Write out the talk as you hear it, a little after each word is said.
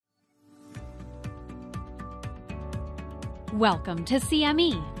Welcome to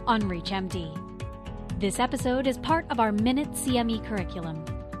CME on ReachMD. This episode is part of our Minute CME curriculum.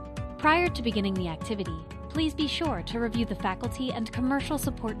 Prior to beginning the activity, please be sure to review the faculty and commercial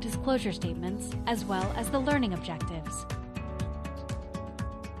support disclosure statements as well as the learning objectives.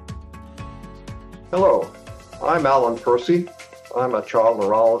 Hello, I'm Alan Percy. I'm a child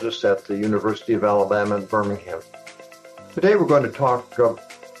neurologist at the University of Alabama in Birmingham. Today we're going to talk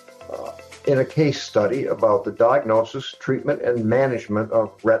in a case study about the diagnosis, treatment, and management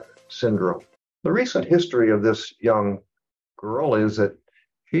of Rett Syndrome. The recent history of this young girl is that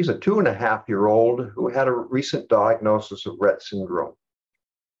she's a 2.5-year-old who had a recent diagnosis of Rett Syndrome.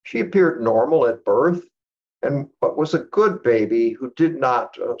 She appeared normal at birth, but was a good baby who did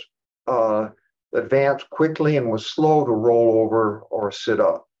not advance quickly and was slow to roll over or sit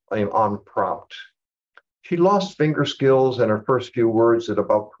up unprompted. She lost finger skills and her first few words at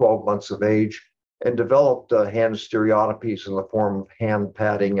about 12 months of age and developed hand stereotypies in the form of hand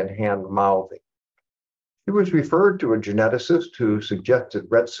patting and hand mouthing. She was referred to a geneticist who suggested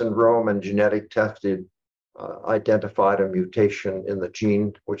Rett syndrome and genetic tested identified a mutation in the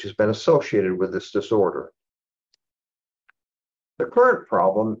gene which has been associated with this disorder. The current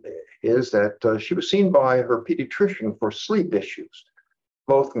problem is that she was seen by her pediatrician for sleep issues,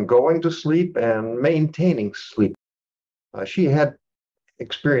 both in going to sleep and maintaining sleep. She had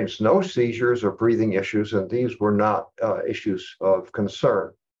experienced no seizures or breathing issues, and these were not issues of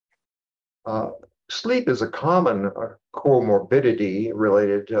concern. Sleep is a common comorbidity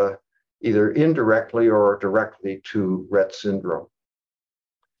related either indirectly or directly to Rett syndrome.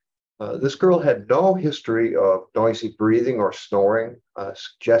 This girl had no history of noisy breathing or snoring,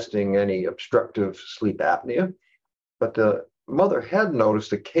 suggesting any obstructive sleep apnea, but the mother had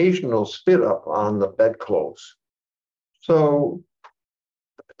noticed occasional spit up on the bedclothes. So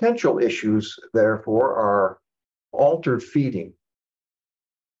the potential issues, therefore, are altered feeding.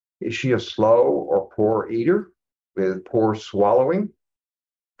 Is she a slow or poor eater with poor swallowing,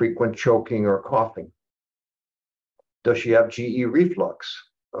 frequent choking or coughing? Does she have GE reflux,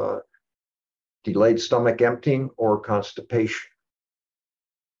 delayed stomach emptying, or constipation?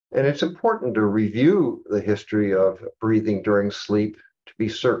 And it's important to review the history of breathing during sleep to be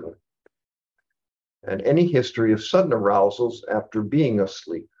certain, and any history of sudden arousals after being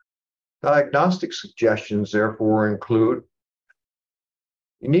asleep. Diagnostic suggestions, therefore, include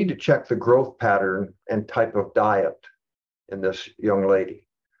you need to check the growth pattern and type of diet in this young lady.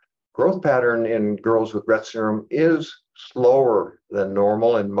 Growth pattern in girls with Rett syndrome is slower than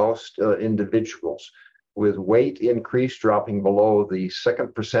normal in most individuals, with weight increase dropping below the second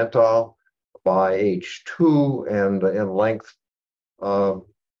percentile by age 2 and in length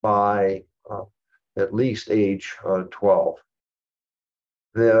by at least age 12.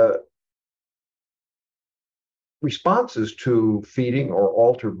 The responses to feeding or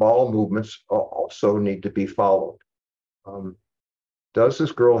altered bowel movements also need to be followed. Does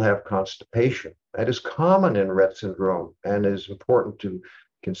this girl have constipation? That is common in Rett syndrome and is important to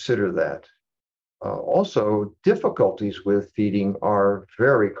consider that. Also, difficulties with feeding are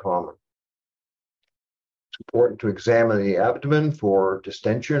very common. It's important to examine the abdomen for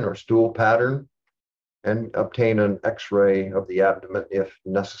distension or stool pattern and obtain an X-ray of the abdomen if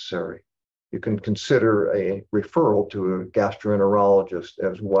necessary. You can consider a referral to a gastroenterologist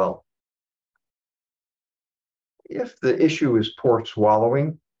as well. If the issue is poor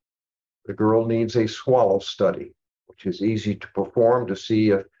swallowing, the girl needs a swallow study, which is easy to perform to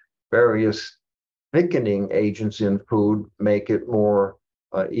see if various thickening agents in food make it more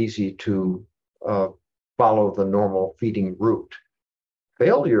easy to follow the normal feeding route.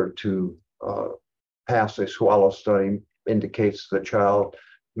 Failure to pass a swallow study indicates the child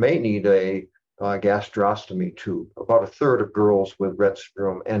may need a gastrostomy tube. About a third of girls with Rett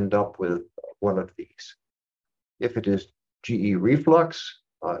syndrome end up with one of these. If it is GE reflux,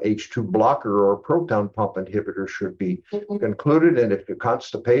 H2 blocker or proton pump inhibitor should be included, and if you're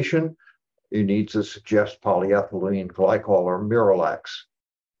constipation, you need to suggest polyethylene glycol or Miralax.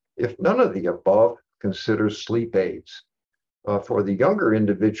 If none of the above, consider sleep aids. For the younger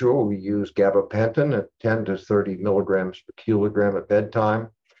individual, we use gabapentin at 10 to 30 milligrams per kilogram at bedtime.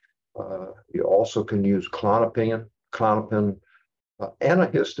 You also can use Klonopin.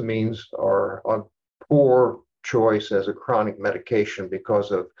 Antihistamines are a poor choice as a chronic medication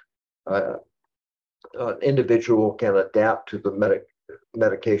because of an individual can adapt to the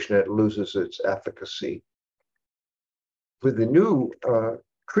medication and it loses its efficacy. With the new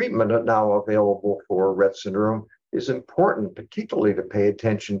treatment now available for Rett syndrome, it's important particularly to pay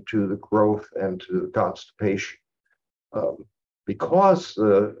attention to the growth and to the constipation. Because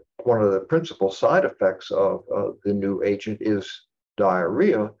the one of the principal side effects of the new agent is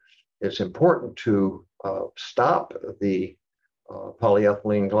diarrhea. It's important to stop the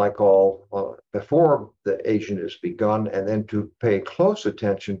polyethylene glycol before the agent is begun, and then to pay close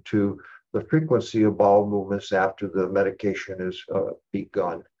attention to the frequency of bowel movements after the medication is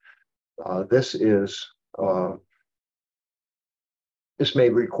begun. This may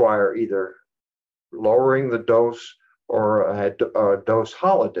require either lowering the dose or a dose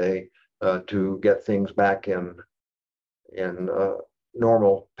holiday to get things back in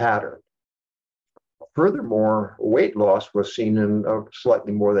normal pattern. Furthermore, weight loss was seen in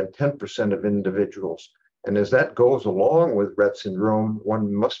slightly more than 10% of individuals. And as that goes along with Rett syndrome,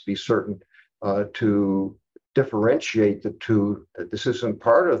 one must be certain to differentiate the two. This isn't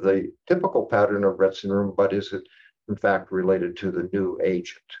part of the typical pattern of Rett syndrome, but is it in fact related to the new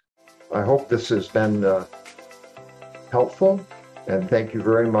agent? I hope this has been helpful, and thank you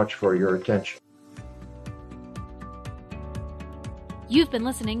very much for your attention. You've been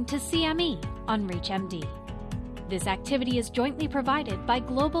listening to CME on ReachMD. This activity is jointly provided by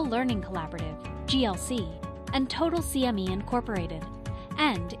Global Learning Collaborative, GLC, and Total CME Incorporated,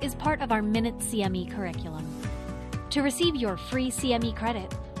 and is part of our Minute CME curriculum. To receive your free CME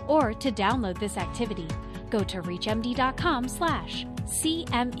credit or to download this activity, go to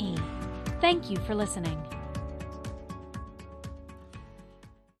reachmd.com/CME. Thank you for listening.